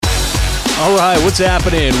All right, what's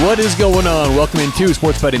happening? What is going on? Welcome into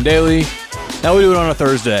Sports Betting Daily. How are we doing on a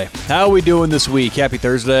Thursday? How are we doing this week? Happy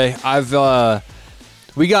Thursday.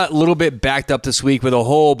 We got a little bit backed up this week with a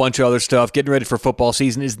whole bunch of other stuff. Getting ready for football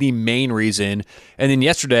season is the main reason. And then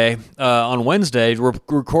yesterday, on Wednesday, we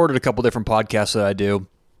recorded a couple different podcasts that I do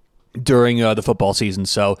during the football season.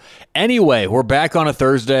 So anyway, we're back on a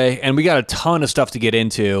Thursday, and we got a ton of stuff to get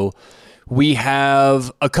into. We have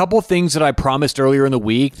a couple things that I promised earlier in the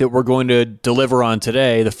week that we're going to deliver on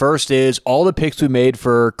today. The first is all the picks we made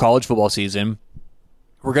for college football season.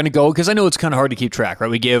 We're going to go, because I know it's kind of hard to keep track, right?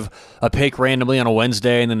 We give a pick randomly on a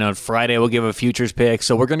Wednesday, and then on Friday we'll give a futures pick.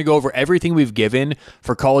 So we're going to go over everything we've given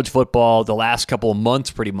for college football the last couple of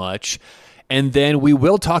months pretty much. And then we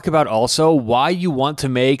will talk about also why you want to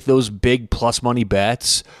make those big plus money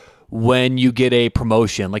bets when you get a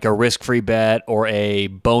promotion, like a risk-free bet or a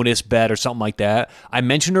bonus bet or something like that. I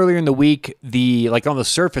mentioned earlier in the week, on the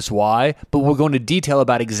surface why, but we'll go into detail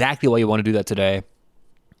about exactly why you want to do that today.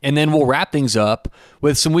 And then we'll wrap things up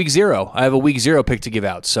with some week zero. I have a week zero pick to give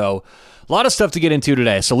out. So a lot of stuff to get into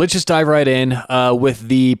today. So let's just dive right in with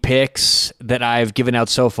the picks that I've given out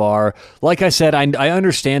so far. Like I said, I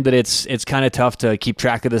understand that it's kind of tough to keep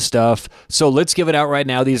track of this stuff. So let's give it out right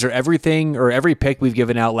now. These are every pick we've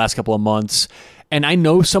given out last couple of months. And I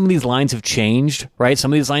know some of these lines have changed, right?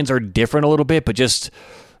 Some of these lines are different a little bit, but just,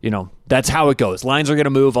 that's how it goes. Lines are going to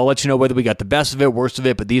move. I'll let you know whether we got the best of it, worst of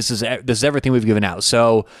it, but this is everything we've given out.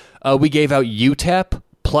 So we gave out UTEP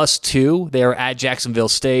 +2. They are at Jacksonville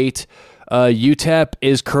State. UTEP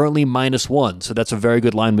is currently -1, so that's a very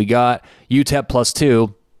good line we got. UTEP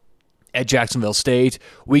 +2 at Jacksonville State.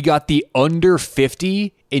 We got the under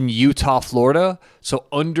 50 in Utah, Florida. So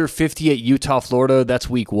under 50 at Utah, Florida, that's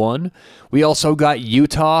week 1. We also got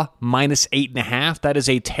Utah -8.5. That is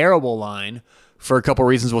a terrible line for a couple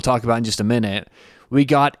reasons we'll talk about in just a minute. We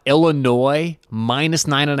got Illinois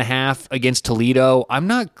 -9.5 against Toledo. I'm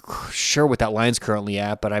not sure what that line's currently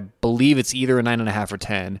at, but I believe it's either a 9.5 or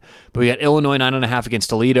 10. But we got Illinois 9.5 against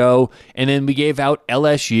Toledo. And then we gave out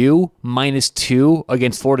LSU -2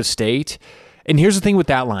 against Florida State. And here's the thing with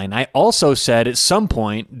that line. I also said at some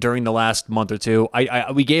point during the last month or two,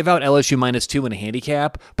 we gave out LSU -2 in a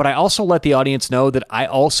handicap, but I also let the audience know that I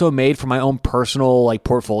also made for my own personal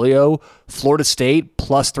portfolio Florida State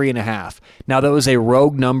 +3.5. Now, that was a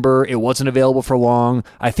rogue number. It wasn't available for long.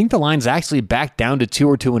 I think the line's actually back down to 2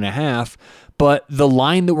 or 2.5. But the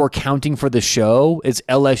line that we're counting for the show is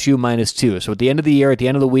LSU -2. So at the end of the year, at the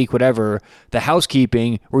end of the week, whatever, the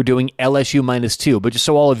housekeeping, we're doing LSU -2. But just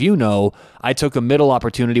so all of you know, I took a middle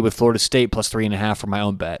opportunity with Florida State +3.5 for my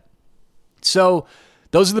own bet. So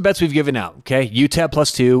those are the bets we've given out, okay? UTEP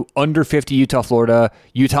 +2, under 50 Utah, Florida,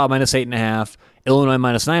 Utah -8.5, Illinois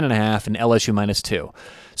 -9.5, and LSU -2.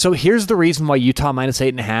 So here's the reason why Utah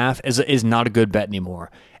 -8.5 is not a good bet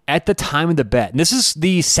anymore. At the time of the bet, and this is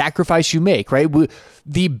the sacrifice you make, right?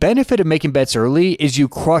 The benefit of making bets early is you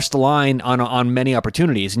crush the line on many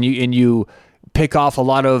opportunities, and you pick off a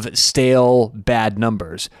lot of stale, bad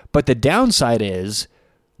numbers. But the downside is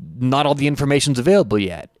not all the information's available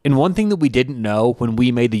yet. And one thing that we didn't know when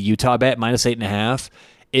we made the Utah bet -8.5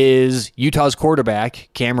 is Utah's quarterback,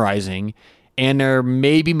 Cam Rising, and their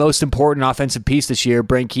maybe most important offensive piece this year,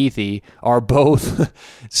 Brent Keithy, are both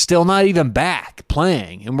still not even back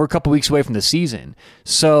playing, and we're a couple weeks away from the season.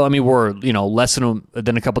 So, we're less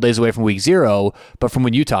than a couple days away from week 0, but from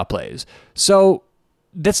when Utah plays. So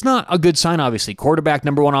that's not a good sign, obviously. Quarterback,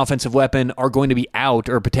 number 1 offensive weapon, are going to be out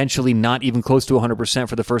or potentially not even close to 100%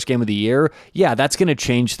 for the first game of the year. Yeah, that's going to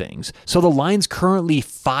change things. So the line's currently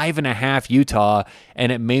 5.5 Utah,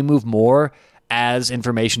 and it may move more as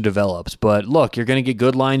information develops. But look, you're going to get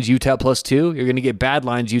good lines, Utah +2. You're going to get bad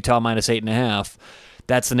lines, Utah -8.5.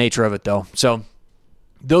 That's the nature of it, though. So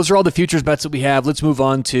those are all the futures bets that we have. Let's move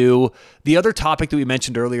on to the other topic that we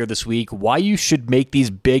mentioned earlier this week, why you should make these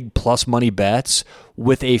big plus money bets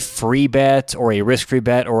with a free bet or a risk-free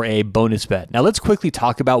bet or a bonus bet. Now, let's quickly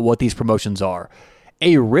talk about what these promotions are.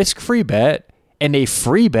 A risk-free bet and a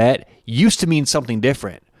free bet used to mean something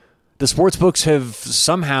different. The sportsbooks have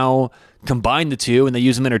somehow combine the two, and they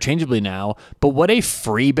use them interchangeably now. But what a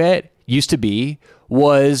free bet used to be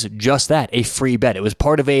was just that, a free bet. It was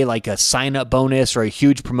part of a sign-up bonus or a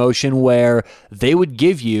huge promotion where they would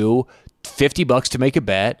give you $50 to make a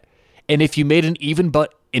bet, and if you made an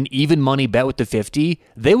even money bet with the 50,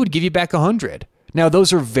 they would give you back 100. Now,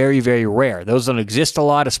 those are very, very rare. Those don't exist a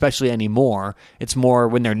lot, especially anymore. It's more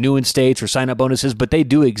when they're new in states or sign-up bonuses, but they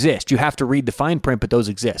do exist. You have to read the fine print, but those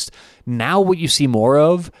exist. Now what you see more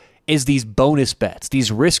of is these bonus bets,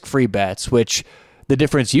 these risk-free bets, which The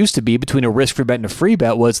difference used to be between a risk-free bet and a free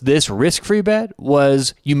bet was this risk-free bet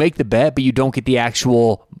was you make the bet, but you don't get the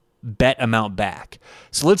actual bet amount back.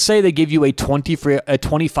 So let's say they give you a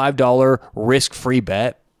 $25 risk-free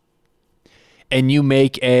bet and you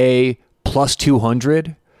make a plus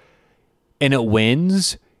 200 and it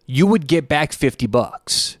wins, you would get back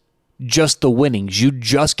 $50. Just the winnings. You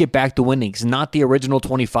just get back the winnings, not the original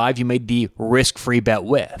 25 you made the risk-free bet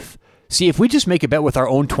with. See, if we just make a bet with our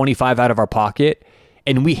own 25 out of our pocket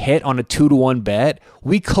and we hit on a 2-to-1 bet,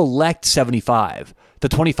 we collect 75. The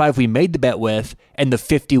 25 we made the bet with and the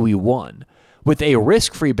 50 we won. With a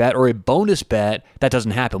risk-free bet or a bonus bet, that doesn't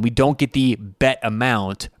happen. We don't get the bet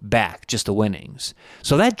amount back, just the winnings.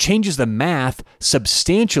 So that changes the math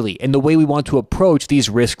substantially in the way we want to approach these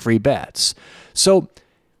risk-free bets. So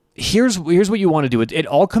here's what you want to do. It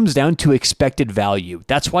all comes down to expected value.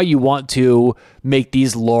 That's why you want to make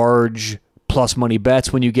these large plus money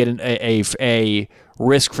bets when you get a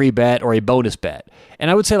risk-free bet or a bonus bet. And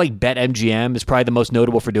I would say like BetMGM is probably the most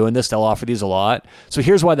notable for doing this. They'll offer these a lot. So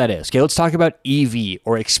here's why that is. Okay, let's talk about EV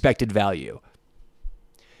or expected value.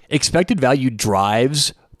 Expected value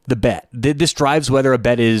drives the bet. This drives whether a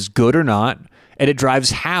bet is good or not, and it drives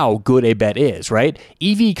how good a bet is, right?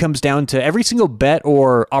 EV comes down to every single bet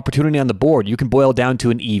or opportunity on the board. You can boil down to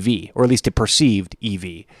an EV, or at least a perceived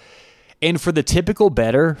EV. And for the typical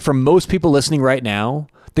bettor, for most people listening right now,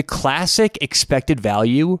 the classic expected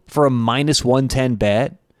value for a minus 110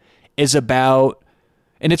 bet is about,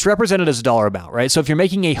 and it's represented as a dollar amount, right? So if you're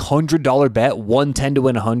making a $100 bet, 110 to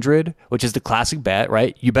win 100, which is the classic bet,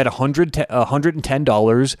 right? You bet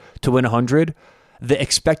 $110 to win 100. The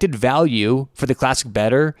expected value for the classic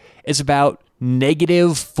bettor is about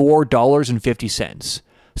negative $4.50.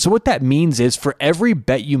 So what that means is for every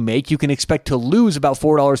bet you make, you can expect to lose about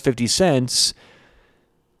 $4.50.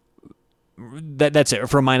 That's it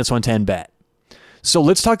for a minus 110 bet. So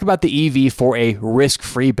let's talk about the EV for a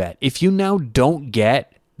risk-free bet. If you now don't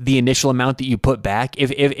get the initial amount that you put back,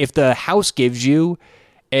 if the house gives you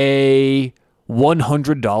a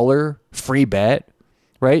 $100 free bet,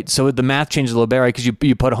 right? So the math changes a little bit, right? Because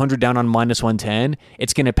you put 100 down on minus 110,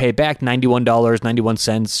 it's going to pay back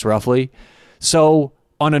 $91.91 roughly. So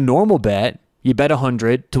on a normal bet, you bet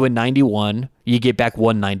 100 to win 91, you get back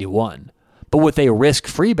 191. But with a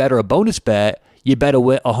risk-free bet or a bonus bet, you bet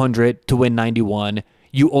 100 to win 91,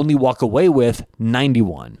 you only walk away with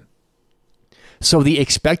 91. So the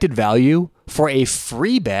expected value for a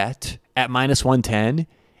free bet at minus 110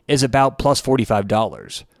 is about plus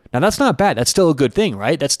 $45. Now, that's not bad. That's still a good thing,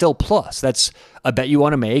 right? That's still plus. That's a bet you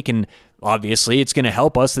want to make, and obviously it's going to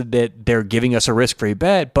help us that they're giving us a risk-free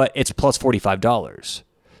bet, but it's plus $45.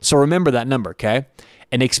 So remember that number, okay?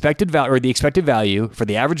 An expected value, or the expected value for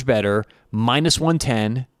the average bettor, minus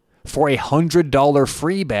 110 for a $100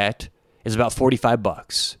 free bet is about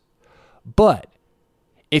 $45. But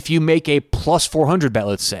if you make a plus 400 bet,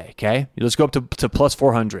 let's say, okay? Let's go up to plus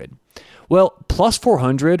 400. Well, plus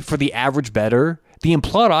 400 for the average bettor, the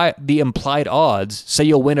implied odds say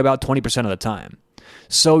you'll win about 20% of the time.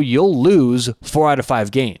 So you'll lose 4 out of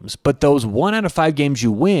 5 games. But those 1 out of 5 games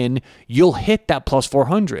you win, you'll hit that plus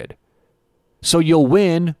 400. So you'll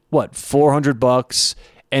win, $400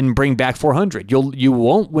 and bring back 400. You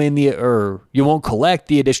won't win you won't collect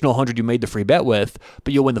the additional 100 you made the free bet with,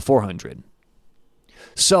 but you'll win the 400.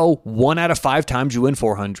 So 1 out of 5 times you win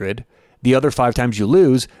 400, the other 5 times you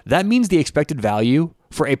lose. That means the expected value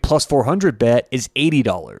for a plus 400 bet is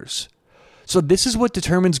 $80. So this is what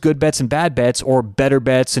determines good bets and bad bets, or better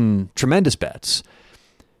bets and tremendous bets.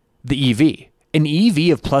 The EV. An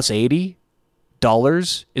EV of plus $80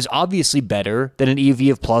 is obviously better than an EV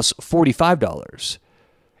of plus $45.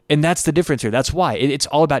 And that's the difference here. That's why it's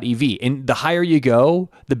all about EV. And the higher you go,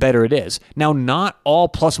 the better it is. Now, not all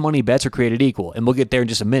plus money bets are created equal, and we'll get there in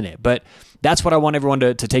just a minute. But that's what I want everyone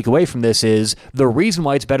to take away from this is the reason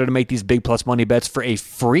why it's better to make these big plus money bets for a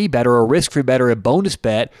free bet or a risk-free bet or a bonus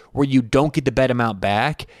bet where you don't get the bet amount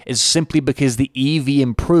back is simply because the EV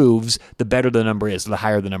improves the better the number is, the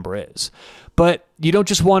higher the number is. But you don't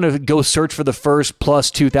just want to go search for the first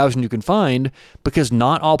plus 2,000 you can find, because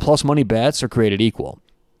not all plus money bets are created equal.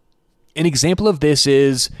 An example of this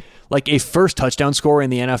is like a first touchdown score in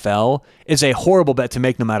the NFL is a horrible bet to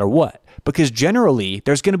make no matter what, because generally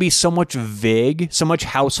there's going to be so much vig, so much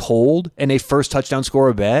household in a first touchdown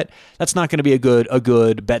score bet. That's not going to be a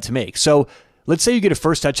good bet to make. So let's say you get a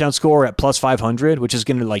first touchdown score at plus 500, which is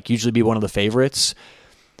going to usually be one of the favorites.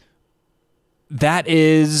 That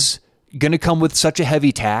is going to come with such a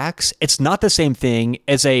heavy tax. It's not the same thing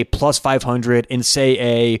as a plus 500 and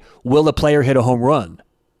say will a player hit a home run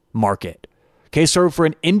market. Okay, so for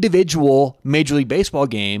an individual Major League Baseball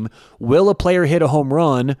game, will a player hit a home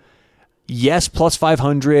run? Yes, plus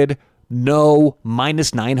 500. No,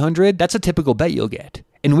 minus 900. That's a typical bet you'll get.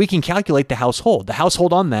 And we can calculate the household. The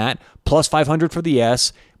household on that, plus 500 for the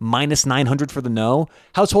yes, minus 900 for the no.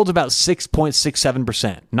 Household's about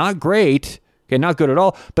 6.67%. Not great. Okay, not good at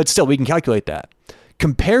all, but still, we can calculate that.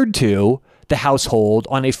 Compared to the household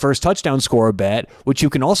on a first touchdown scorer bet, which you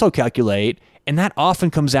can also calculate, and that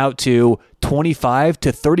often comes out to 25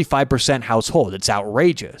 to 35% household. It's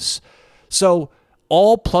outrageous. So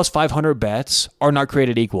all plus 500 bets are not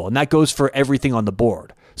created equal, and that goes for everything on the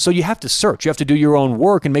board. So you have to search. You have to do your own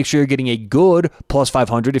work and make sure you're getting a good plus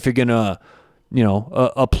 500 if you're going to,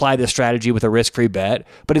 apply this strategy with a risk-free bet.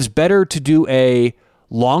 But it's better to do a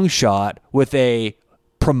long shot with a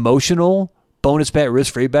promotional bonus bet,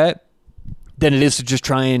 risk-free bet, than it is to just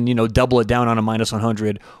try and, double it down on a minus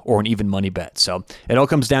 100 or an even money bet. So it all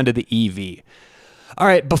comes down to the EV. All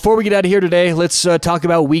right, before we get out of here today, let's talk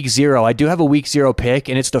about Week 0. I do have a Week 0 pick,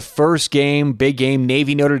 and it's the first game, big game,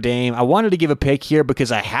 Navy Notre Dame. I wanted to give a pick here because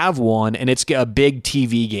I have one, and it's a big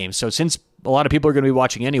TV game. So since a lot of people are going to be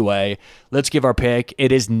watching anyway, let's give our pick.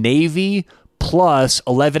 It is Navy plus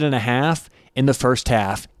 11.5 in the first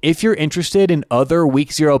half. If you're interested in other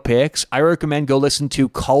Week 0 picks, I recommend go listen to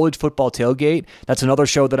College Football Tailgate. That's another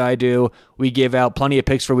show that I do. We give out plenty of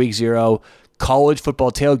picks for Week 0. College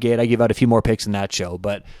Football Tailgate, I give out a few more picks in that show,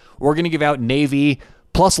 but we're going to give out Navy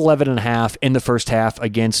plus 11.5 in the first half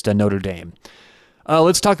against Notre Dame.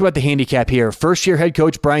 Let's talk about the handicap here. First-year head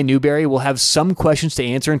coach Brian Newberry will have some questions to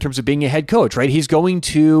answer in terms of being a head coach, right? He's going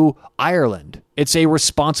to Ireland. It's a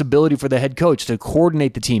responsibility for the head coach to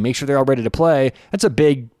coordinate the team, make sure they're all ready to play. That's a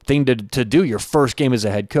big thing to do your first game as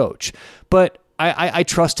a head coach. But I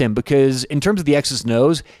trust him because in terms of the X's and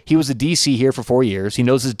O's, he was a DC here for 4 years. He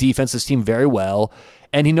knows his defense, this team very well,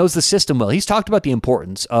 and he knows the system well. He's talked about the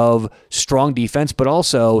importance of strong defense, but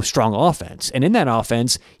also strong offense. And in that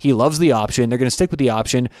offense, he loves the option. They're going to stick with the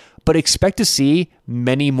option, but expect to see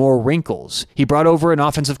many more wrinkles. He brought over an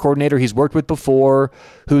offensive coordinator he's worked with before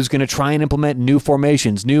who's going to try and implement new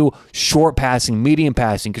formations, new short passing, medium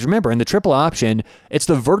passing. Because remember, in the triple option, it's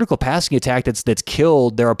the vertical passing attack that's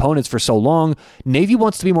killed their opponents for so long. Navy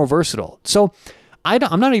wants to be more versatile. So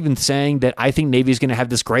I'm not even saying that I think Navy's going to have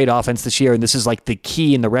this great offense this year, and this is like the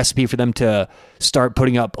key and the recipe for them to start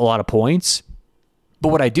putting up a lot of points. But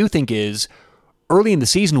what I do think is, early in the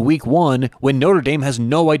season, Week 1, when Notre Dame has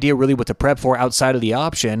no idea really what to prep for outside of the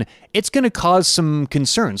option, it's going to cause some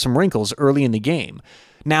concerns, some wrinkles early in the game.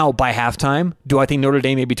 Now, by halftime, do I think Notre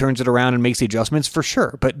Dame maybe turns it around and makes the adjustments? For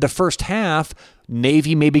sure. But the first half,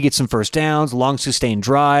 Navy maybe gets some first downs, long sustained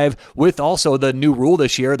drive, with also the new rule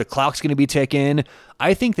this year, the clock's going to be ticking.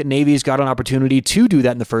 I think that Navy's got an opportunity to do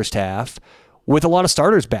that in the first half with a lot of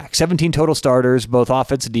starters back. 17 total starters, both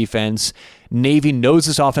offense and defense. Navy knows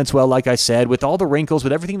this offense well, like I said, with all the wrinkles,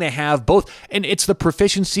 with everything they have, both, and it's the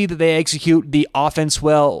proficiency that they execute the offense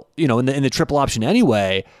well, in the triple option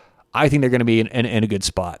anyway. I think they're going to be in a good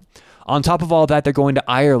spot. On top of all that, they're going to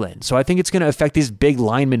Ireland. So I think it's going to affect these big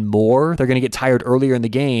linemen more. They're going to get tired earlier in the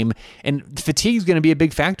game, and fatigue is going to be a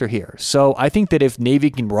big factor here. So I think that if Navy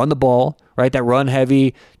can run the ball, right, that run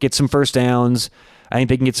heavy, get some first downs, I think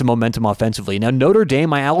they can get some momentum offensively. Now, Notre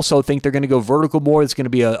Dame, I also think they're going to go vertical more. It's going to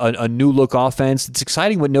be a new look offense. It's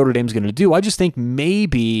exciting what Notre Dame's going to do. I just think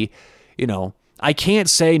maybe, I can't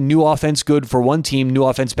say new offense good for one team, new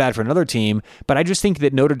offense bad for another team, but I just think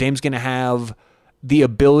that Notre Dame's going to have the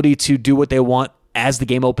ability to do what they want as the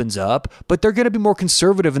game opens up, but they're going to be more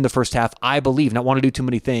conservative in the first half, I believe, not want to do too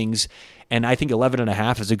many things, and I think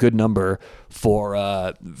 11.5 is a good number for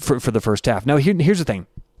the first half. Now, here's the thing.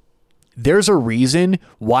 There's a reason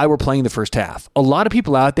why we're playing the first half. A lot of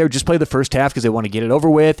people out there just play the first half because they want to get it over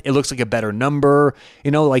with. It looks like a better number,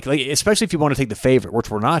 like especially if you want to take the favorite,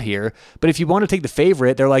 which we're not here. But if you want to take the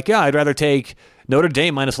favorite, they're like, yeah, I'd rather take Notre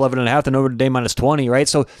Dame minus 11.5 than Notre Dame minus 20, right?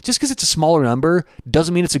 So just because it's a smaller number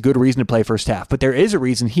doesn't mean it's a good reason to play first half. But there is a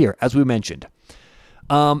reason here, as we mentioned.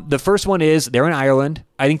 The first one is they're in Ireland.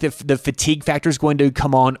 I think that the fatigue factor is going to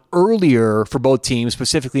come on earlier for both teams,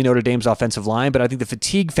 specifically Notre Dame's offensive line, but I think the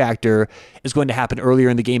fatigue factor is going to happen earlier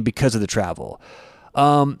in the game because of the travel.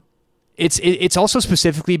 It's also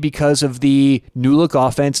specifically because of the new look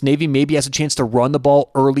offense. Navy maybe has a chance to run the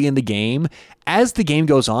ball early in the game. As the game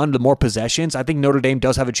goes on, the more possessions, I think Notre Dame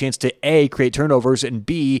does have a chance to A, create turnovers, and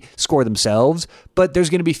B, score themselves. But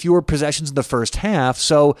there's going to be fewer possessions in the first half.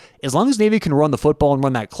 So as long as Navy can run the football and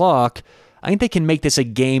run that clock, I think they can make this a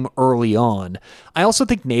game early on. I also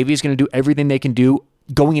think Navy is going to do everything they can do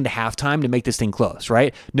going into halftime to make this thing close,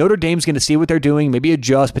 right? Notre Dame's going to see what they're doing, maybe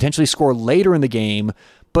adjust, potentially score later in the game,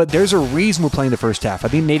 but there's a reason we're playing the first half. I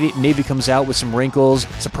think Navy comes out with some wrinkles,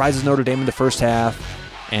 surprises Notre Dame in the first half,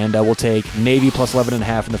 and we'll take Navy plus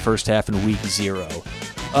 11.5 in the first half in week 0.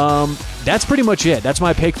 That's pretty much it. That's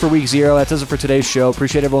my pick for week 0. That does it for today's show.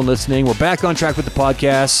 Appreciate everyone listening. We're back on track with the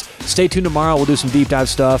podcast. Stay tuned tomorrow. We'll do some deep dive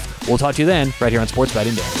stuff. We'll talk to you then right here on Sports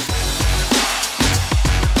Betting Daily.